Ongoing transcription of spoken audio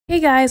Hey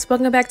guys,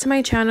 welcome back to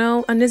my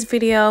channel. On this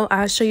video,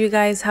 I'll show you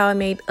guys how I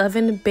made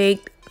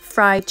oven-baked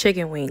fried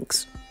chicken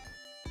wings.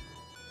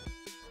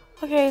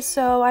 Okay,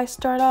 so I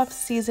start off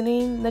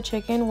seasoning the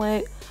chicken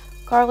with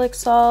garlic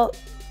salt,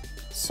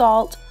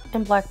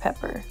 and black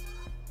pepper.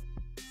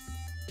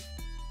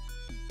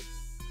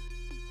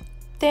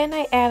 Then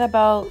I add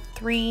about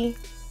 3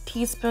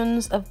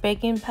 teaspoons of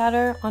baking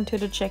powder onto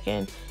the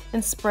chicken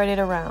and spread it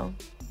around.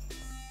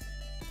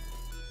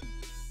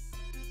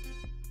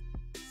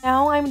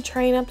 Now I'm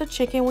traying up the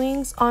chicken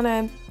wings on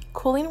a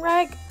cooling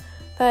rack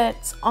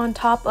that's on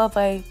top of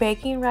a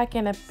baking rack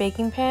and a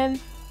baking pan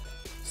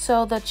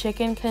so the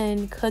chicken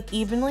can cook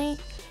evenly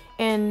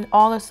and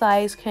all the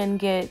sides can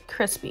get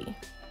crispy.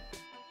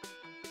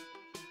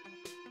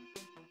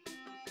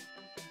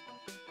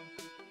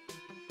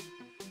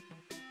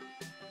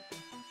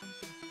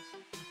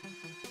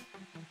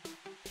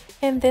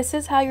 And this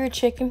is how your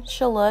chicken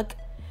should look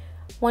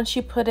once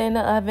you put it in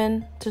the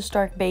oven to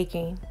start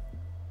baking.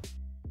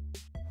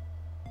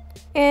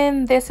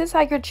 And this is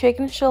how your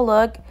chicken should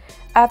look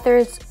after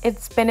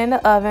it's been in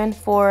the oven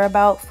for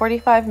about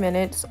 45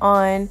 minutes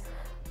on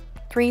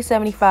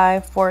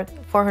 375 for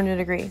 400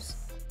 degrees.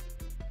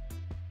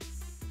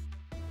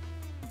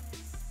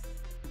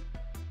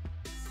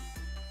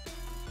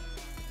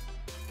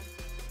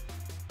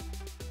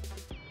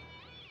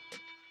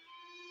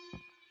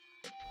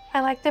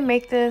 I like to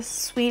make this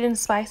sweet and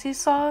spicy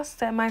sauce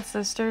that my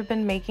sister has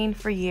been making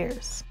for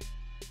years.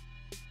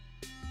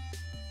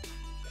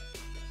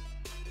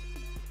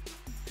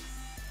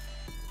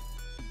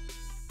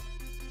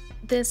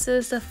 This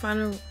is the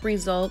final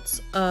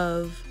results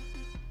of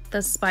the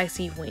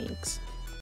spicy wings.